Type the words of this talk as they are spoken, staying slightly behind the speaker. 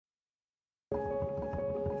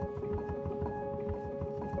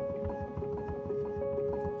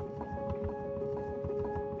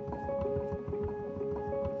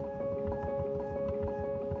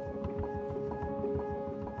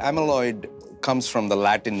Amyloid comes from the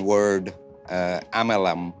Latin word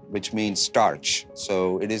amylum, which means starch.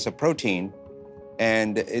 So it is a protein,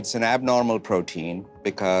 and it's an abnormal protein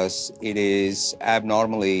because it is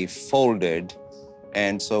abnormally folded.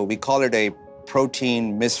 And so we call it a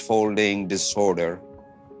protein misfolding disorder.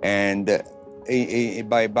 And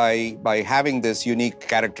by having this unique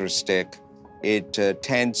characteristic, it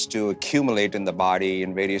tends to accumulate in the body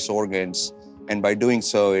in various organs. And by doing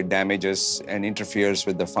so, it damages and interferes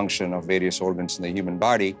with the function of various organs in the human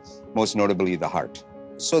body, most notably the heart.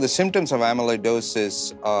 So the symptoms of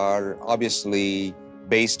amyloidosis are obviously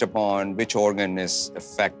based upon which organ is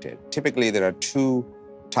affected. Typically, there are two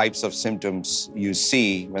types of symptoms you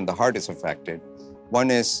see when the heart is affected.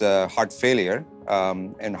 One is heart failure,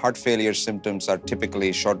 and heart failure symptoms are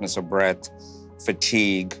typically shortness of breath,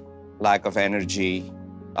 fatigue, lack of energy,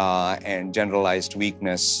 and generalized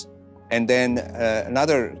weakness. And then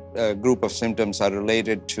another group of symptoms are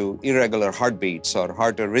related to irregular heartbeats or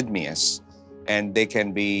heart arrhythmias. And they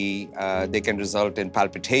can result in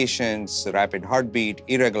palpitations, rapid heartbeat,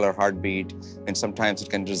 irregular heartbeat, and sometimes it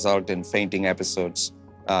can result in fainting episodes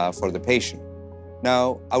for the patient.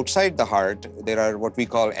 Now, outside the heart, there are what we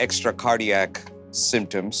call extracardiac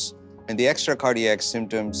symptoms. And the extracardiac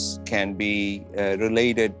symptoms can be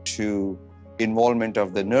related to involvement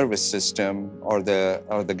of the nervous system or the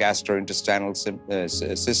gastrointestinal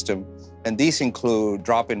system. And these include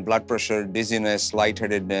drop in blood pressure, dizziness,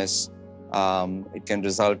 lightheadedness. It can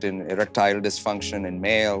result in erectile dysfunction in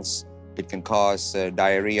males. It can cause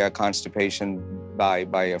diarrhea, constipation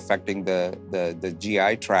by affecting the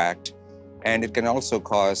GI tract. And it can also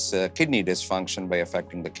cause kidney dysfunction by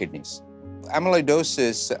affecting the kidneys.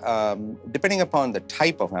 Amyloidosis, depending upon the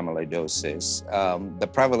type of amyloidosis, the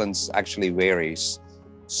prevalence actually varies.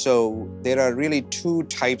 So there are really two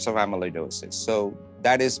types of amyloidosis. So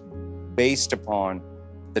that is based upon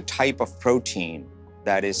the type of protein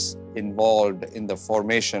that is involved in the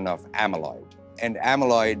formation of amyloid. And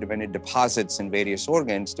amyloid, when it deposits in various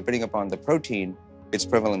organs, depending upon the protein, its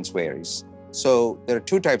prevalence varies. So there are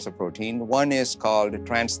two types of protein. One is called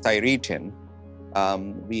transthyretin.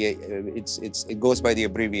 It goes by the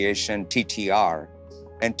abbreviation TTR.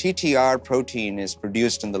 And TTR protein is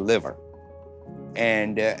produced in the liver.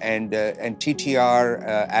 And TTR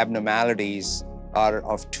abnormalities are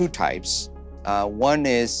of two types. One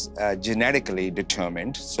is genetically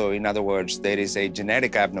determined. So in other words, there is a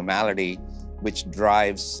genetic abnormality which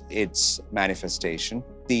drives its manifestation.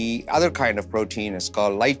 The other kind of protein is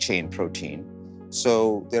called light chain protein.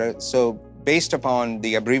 So based upon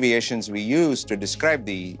the abbreviations we use to describe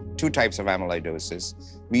the two types of amyloidosis,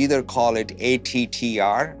 we either call it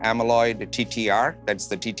ATTR, amyloid TTR, that's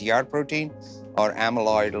the TTR protein, or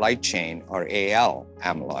amyloid light chain, or AL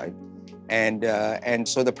amyloid. And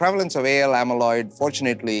so the prevalence of AL amyloid,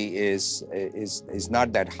 fortunately, is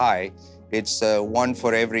not that high. It's 1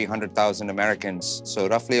 for every 100,000 Americans. So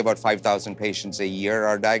roughly about 5,000 patients a year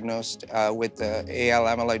are diagnosed with AL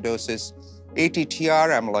amyloidosis. ATTR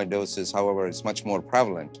amyloidosis, however, is much more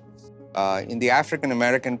prevalent. In the African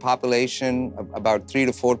American population, about 3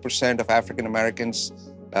 to 4% of African Americans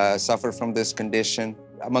suffer from this condition.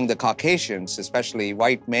 Among the Caucasians, especially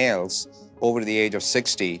white males over the age of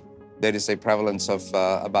 60, there is a prevalence of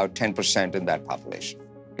about 10% in that population.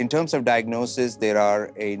 In terms of diagnosis, there are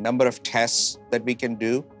a number of tests that we can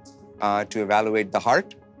do to evaluate the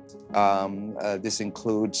heart. This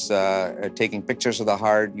includes taking pictures of the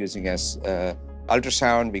heart using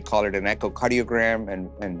ultrasound. We call it an echocardiogram.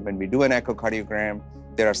 And when we do an echocardiogram,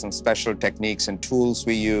 there are some special techniques and tools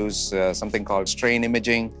we use, something called strain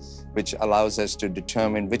imaging, which allows us to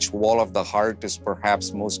determine which wall of the heart is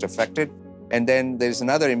perhaps most affected. And then there's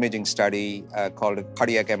another imaging study called a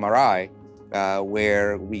cardiac MRI,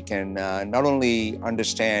 where we can not only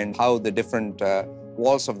understand how the different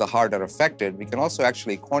walls of the heart are affected, we can also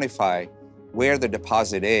actually quantify where the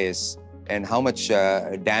deposit is and how much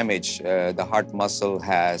damage the heart muscle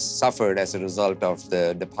has suffered as a result of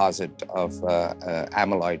the deposit of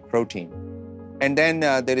amyloid protein. And then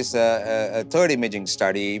there is a third imaging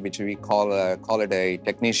study, which we call it a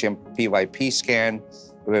technetium PYP scan,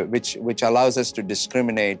 which allows us to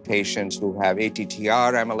discriminate patients who have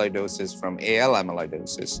ATTR amyloidosis from AL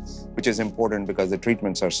amyloidosis, which is important because the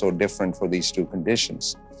treatments are so different for these two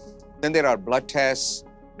conditions. Then there are blood tests,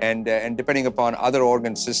 and depending upon other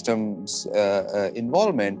organ systems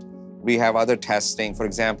involvement, we have other testing. For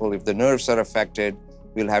example, if the nerves are affected,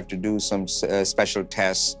 we'll have to do some special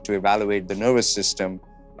tests to evaluate the nervous system,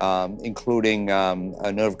 including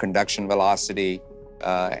a nerve conduction velocity,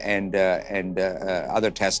 and other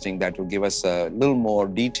testing that will give us a little more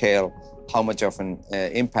detail how much of an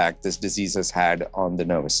impact this disease has had on the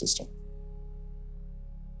nervous system.